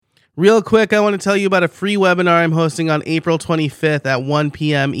Real quick, I want to tell you about a free webinar I'm hosting on April 25th at 1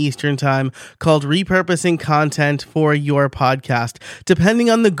 p.m. Eastern Time called Repurposing Content for Your Podcast. Depending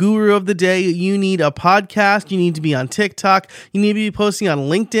on the guru of the day, you need a podcast, you need to be on TikTok, you need to be posting on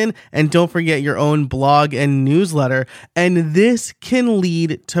LinkedIn, and don't forget your own blog and newsletter. And this can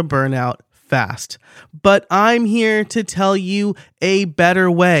lead to burnout fast. But I'm here to tell you a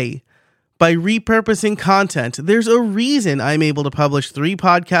better way. By repurposing content, there's a reason I'm able to publish 3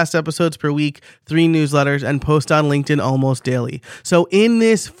 podcast episodes per week, 3 newsletters, and post on LinkedIn almost daily. So in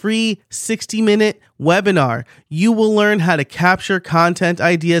this free 60-minute webinar, you will learn how to capture content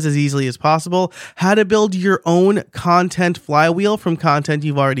ideas as easily as possible, how to build your own content flywheel from content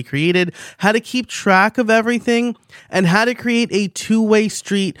you've already created, how to keep track of everything, and how to create a two-way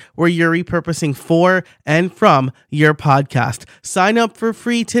street where you're repurposing for and from your podcast. Sign up for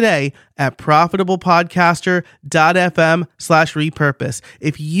free today at profitablepodcaster.fm/repurpose.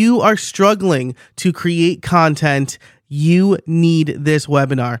 If you are struggling to create content, you need this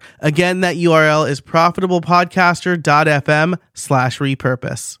webinar. Again, that URL is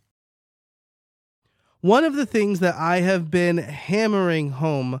profitablepodcaster.fm/repurpose. One of the things that I have been hammering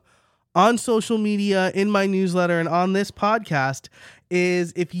home on social media, in my newsletter, and on this podcast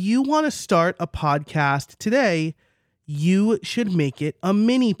is if you want to start a podcast today, you should make it a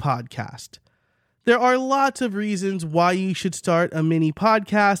mini podcast. There are lots of reasons why you should start a mini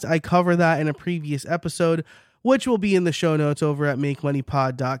podcast. I cover that in a previous episode, which will be in the show notes over at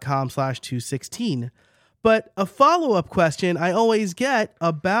makemoneypod.com/216. But a follow-up question I always get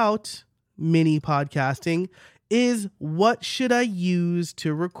about mini podcasting is, what should I use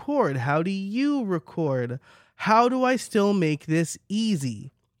to record? How do you record? How do I still make this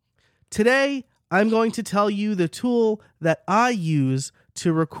easy? Today, I'm going to tell you the tool that I use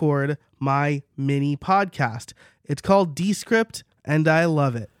to record my mini podcast. It's called Descript, and I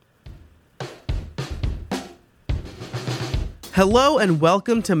love it. Hello and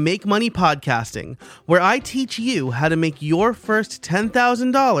welcome to Make Money Podcasting, where I teach you how to make your first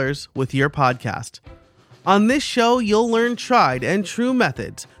 $10,000 with your podcast. On this show, you'll learn tried and true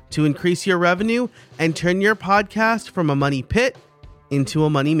methods to increase your revenue and turn your podcast from a money pit into a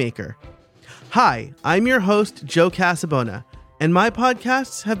money maker. Hi, I'm your host, Joe Casabona, and my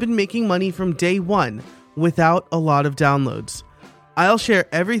podcasts have been making money from day one without a lot of downloads. I'll share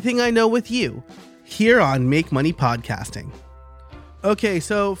everything I know with you here on Make Money Podcasting. Okay,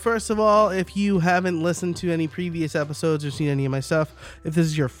 so first of all, if you haven't listened to any previous episodes or seen any of my stuff, if this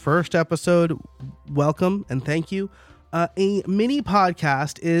is your first episode, welcome and thank you. A mini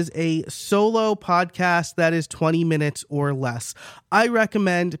podcast is a solo podcast that is 20 minutes or less. I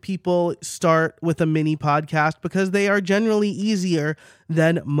recommend people start with a mini podcast because they are generally easier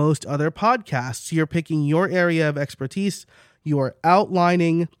than most other podcasts. You're picking your area of expertise, you're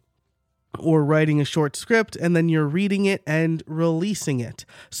outlining or writing a short script, and then you're reading it and releasing it.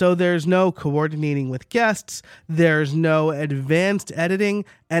 So there's no coordinating with guests, there's no advanced editing,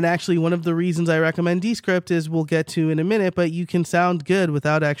 and actually one of the reasons I recommend Descript is we'll get to in a minute, but you can sound good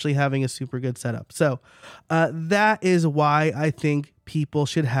without actually having a super good setup. So that is why I think people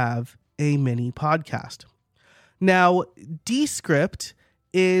should have a mini podcast. Now, Descript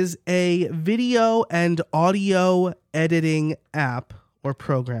is a video and audio editing app or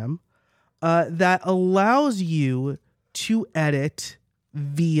program that allows you to edit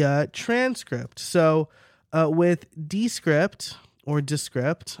via transcript. So with Descript or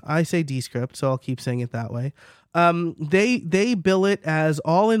Descript, I say Descript, so I'll keep saying it that way. They bill it as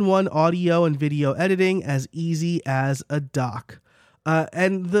all-in-one audio and video editing, as easy as a doc.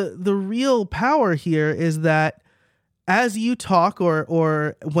 And the real power here is that as you talk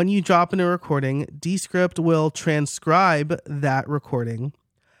or when you drop in a recording, Descript will transcribe that recording.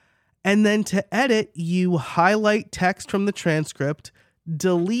 And then to edit, you highlight text from the transcript,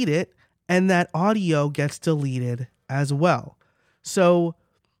 delete it, and that audio gets deleted as well. So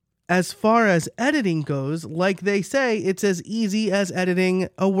as far as editing goes, like they say, it's as easy as editing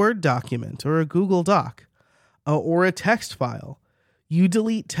a Word document or a Google Doc or a text file. You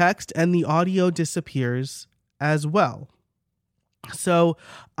delete text and the audio disappears as well. So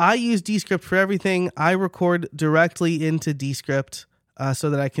I use Descript for everything. I record directly into Descript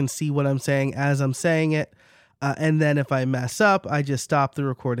so that I can see what I'm saying as I'm saying it. And then if I mess up, I just stop the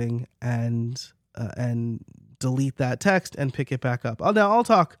recording and delete that text and pick it back up. I'll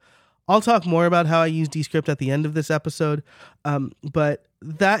talk more about how I use Descript at the end of this episode. But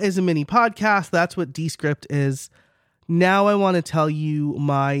that is a mini podcast. That's what Descript is. Now I want to tell you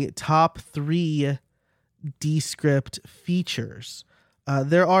my top 3 Descript features.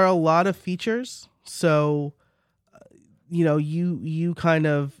 There are a lot of features. So you kind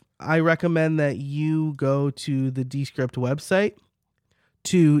of I recommend that you go to the Descript website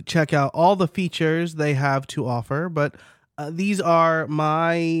to check out all the features they have to offer. But these are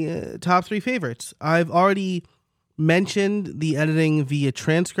my top 3 favorites. I've already mentioned the editing via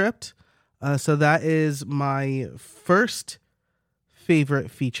transcript. So that is my first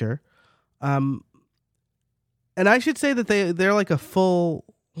favorite feature. And I should say that they're like a full,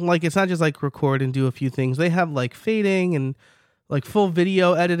 like, it's not just like record and do a few things. They have like fading and like full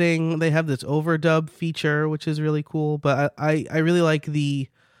video editing. They have this overdub feature, which is really cool. But I really like the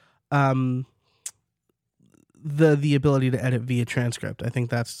ability to edit via transcript. I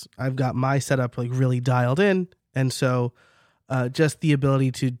think I've got my setup like really dialed in. And so just the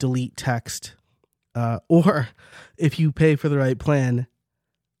ability to delete text, or if you pay for the right plan,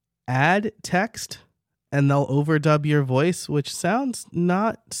 add text, and they'll overdub your voice, which sounds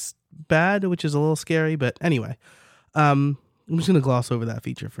not bad, which is a little scary. But anyway, I'm just going to gloss over that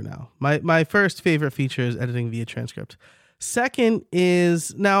feature for now. My first favorite feature is editing via transcript. Second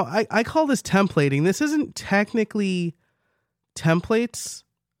is, now I call this templating. This isn't technically templates.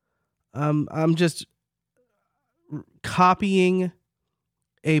 I'm just copying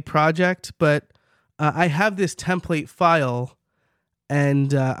a project, but I have this template file,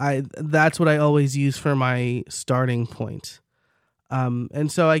 and that's what I always use for my starting point.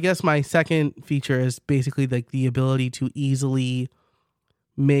 And so I guess my second feature is basically like the ability to easily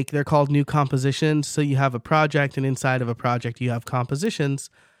they're called new compositions. So you have a project, and inside of a project you have compositions.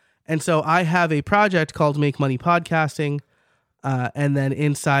 And so I have a project called Make Money Podcasting. And then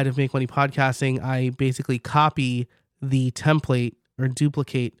inside of Make Money Podcasting, I basically copy the template or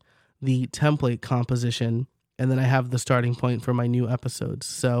duplicate the template composition. And then I have the starting point for my new episodes.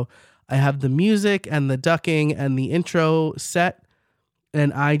 So I have the music and the ducking and the intro set,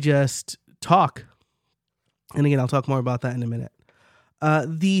 and I just talk. And again, I'll talk more about that in a minute.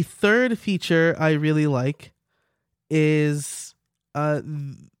 The third feature I really like is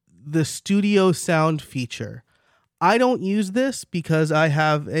the studio sound feature. I don't use this because I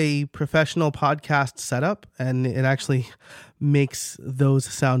have a professional podcast setup, and it actually makes those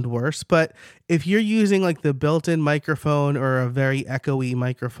sound worse. But if you're using like the built-in microphone or a very echoey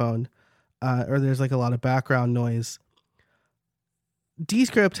microphone, or there's like a lot of background noise,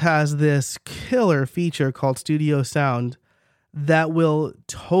 Descript has this killer feature called Studio Sound that will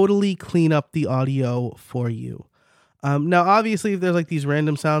totally clean up the audio for you. Now, obviously, if there's like these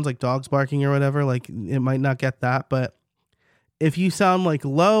random sounds like dogs barking or whatever, like it might not get that. But if you sound like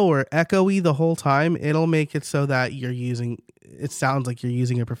low or echoey the whole time, it'll make it so that it sounds like you're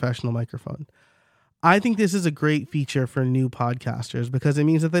using a professional microphone. I think this is a great feature for new podcasters because it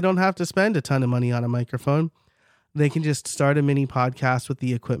means that they don't have to spend a ton of money on a microphone. They can just start a mini podcast with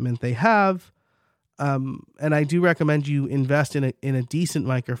the equipment they have. And I do recommend you invest in a decent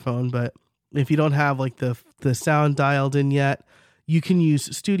microphone, but if you don't have like the sound dialed in yet, you can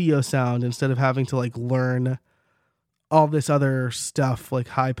use Studio Sound instead of having to like learn all this other stuff like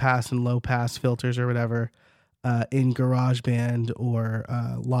high pass and low pass filters or whatever in GarageBand or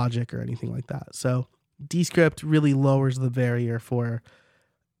Logic or anything like that. So Descript really lowers the barrier for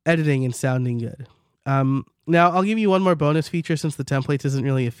editing and sounding good. Now I'll give you one more bonus feature since the templates isn't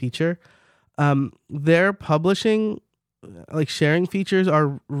really a feature. Their publishing, like sharing features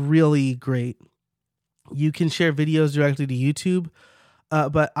are really great. You can share videos directly to YouTube,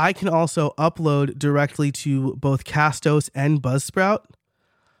 but I can also upload directly to both Castos and Buzzsprout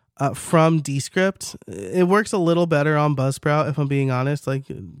from Descript. It works a little better on Buzzsprout, if I'm being honest. Like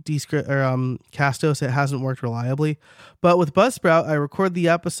Descript or Castos, it hasn't worked reliably. But with Buzzsprout, I record the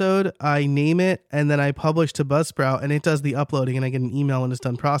episode, I name it, and then I publish to Buzzsprout, and it does the uploading, and I get an email when it's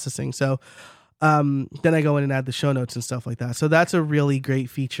done processing. So then I go in and add the show notes and stuff like that. So that's a really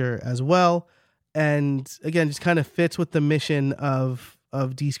great feature as well. And again, just kind of fits with the mission of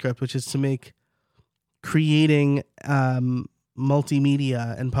Descript, which is to make creating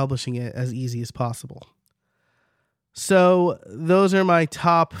multimedia and publishing it as easy as possible. So those are my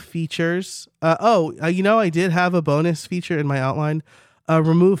top features. I did have a bonus feature in my outline.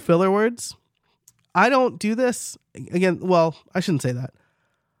 Remove filler words. I don't do this. Again, well, I shouldn't say that.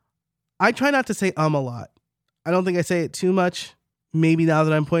 I try not to say a lot. I don't think I say it too much. Maybe now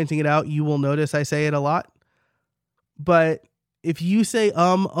that I'm pointing it out, you will notice I say it a lot. But if you say a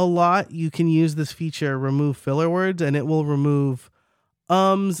lot, you can use this feature, remove filler words, and it will remove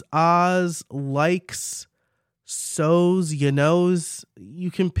ums, ahs, likes, so's, you knows.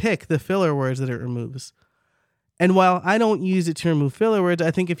 You can pick the filler words that it removes. And while I don't use it to remove filler words, I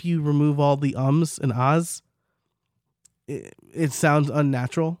think if you remove all the ums and ahs, it sounds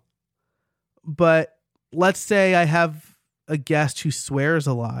unnatural. But let's say I have a guest who swears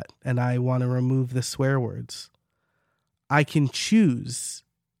a lot and I want to remove the swear words, I can choose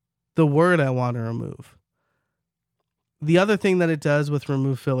the word I want to remove. The other thing that it does with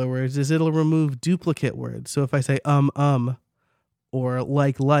remove filler words is it'll remove duplicate words. So if I say or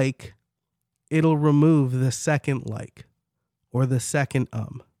like, it'll remove the second like or the second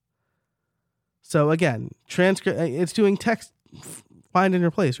So again, it's doing text find and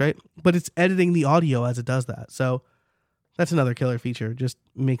replace, right? But it's editing the audio as it does that. So that's another killer feature. Just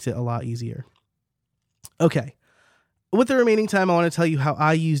makes it a lot easier. Okay. With the remaining time, I want to tell you how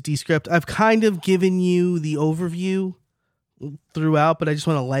I use Descript. I've kind of given you the overview throughout, but I just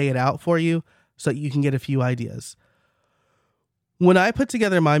want to lay it out for you so that you can get a few ideas. When I put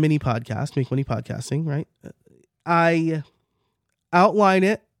together my mini podcast, Make Money Podcasting, right? I outline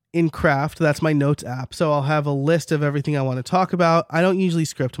it in Craft. That's my notes app. So I'll have a list of everything I want to talk about. I don't usually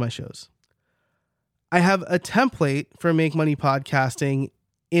script my shows. I have a template for Make Money Podcasting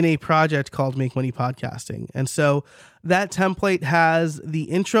in a project called Make Money Podcasting. And so that template has the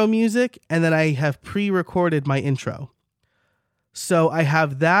intro music, and then I have pre-recorded my intro. So I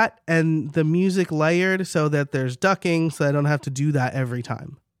have that and the music layered so that there's ducking, so I don't have to do that every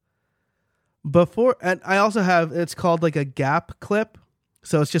time. And I also have, it's called like a gap clip.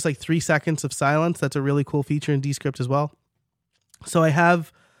 So it's just like 3 seconds of silence. That's a really cool feature in Descript as well. So I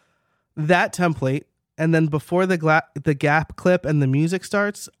have that template. And then before the gap clip and the music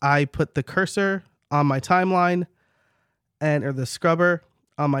starts, I put the cursor on my timeline or the scrubber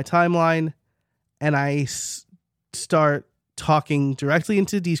on my timeline. And I start talking directly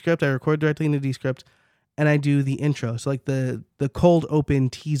into Descript. I record directly into Descript and I do the intro. So like the cold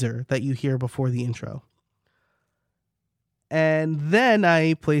open teaser that you hear before the intro. And then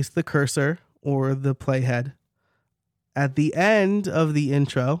I place the cursor or the playhead at the end of the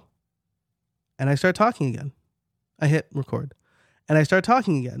intro and I start talking again. I hit record and I start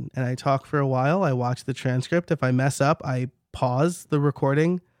talking again and I talk for a while. I watch the transcript. If I mess up, I pause the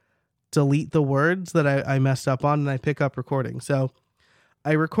recording, delete the words that I messed up on, and I pick up recording. So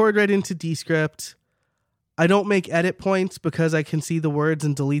I record right into Descript. I don't make edit points because I can see the words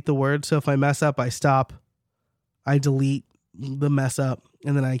and delete the words. So if I mess up, I stop, I delete the mess up,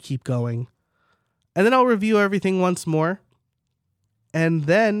 and then I keep going. And then I'll review everything once more. And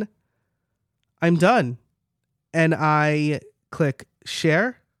then I'm done. And I click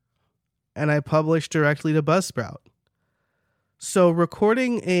share and I publish directly to Buzzsprout. So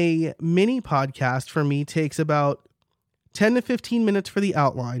recording a mini podcast for me takes about 10 to 15 minutes for the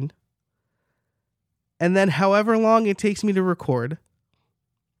outline. And then however long it takes me to record.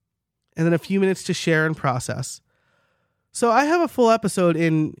 And then a few minutes to share and process. So I have a full episode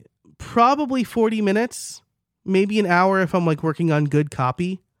in probably 40 minutes, maybe an hour if I'm like working on good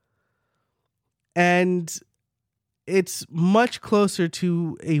copy. And it's much closer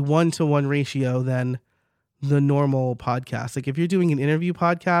to a 1-to-1 ratio than the normal podcast. Like if you're doing an interview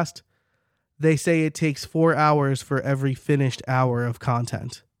podcast, they say it takes 4 hours for every finished hour of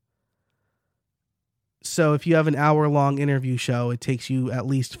content. So if you have an hour-long interview show, it takes you at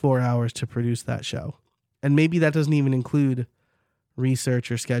least 4 hours to produce that show. And maybe that doesn't even include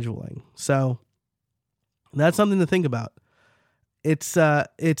research or scheduling. So that's something to think about. It's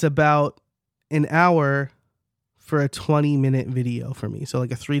about an hour for a 20-minute video for me. So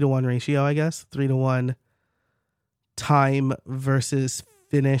like a 3-to-1 ratio, I guess. 3-to-1 time versus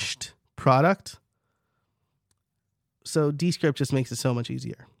finished product. So Descript just makes it so much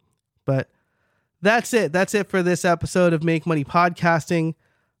easier. But that's it. That's it for this episode of Make Money Podcasting.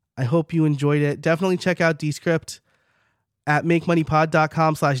 I hope you enjoyed it. Definitely check out Descript at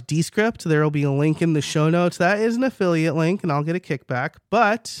makemoneypod.com/Descript. There will be a link in the show notes. That is an affiliate link and I'll get a kickback,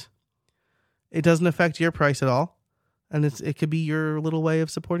 but it doesn't affect your price at all. And it could be your little way of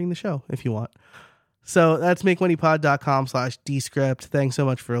supporting the show if you want. So that's makemoneypod.com/Descript. Thanks so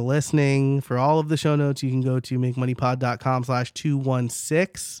much for listening. For all of the show notes, you can go to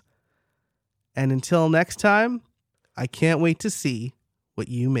makemoneypod.com/216. And until next time, I can't wait to see what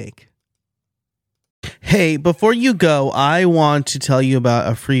you make. Hey, before you go, I want to tell you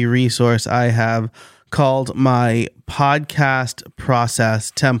about a free resource I have called my podcast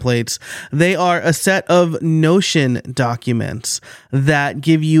process templates. They are a set of Notion documents that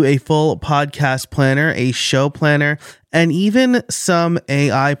give you a full podcast planner, a show planner, and even some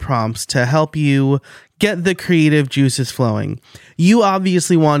AI prompts to help you get the creative juices flowing. You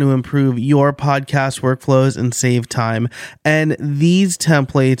obviously want to improve your podcast workflows and save time, and these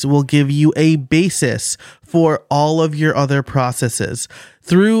templates will give you a basis for all of your other processes.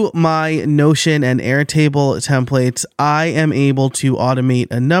 Through my Notion and Airtable templates, templates, I am able to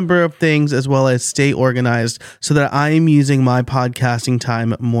automate a number of things as well as stay organized so that I am using my podcasting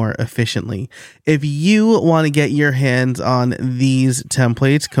time more efficiently. If you want to get your hands on these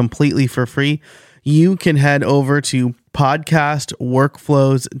templates completely for free, you can head over to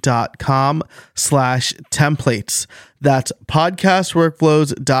podcastworkflows.com/templates. That's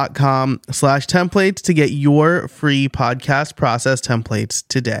podcastworkflows.com/templates to get your free podcast process templates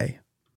today.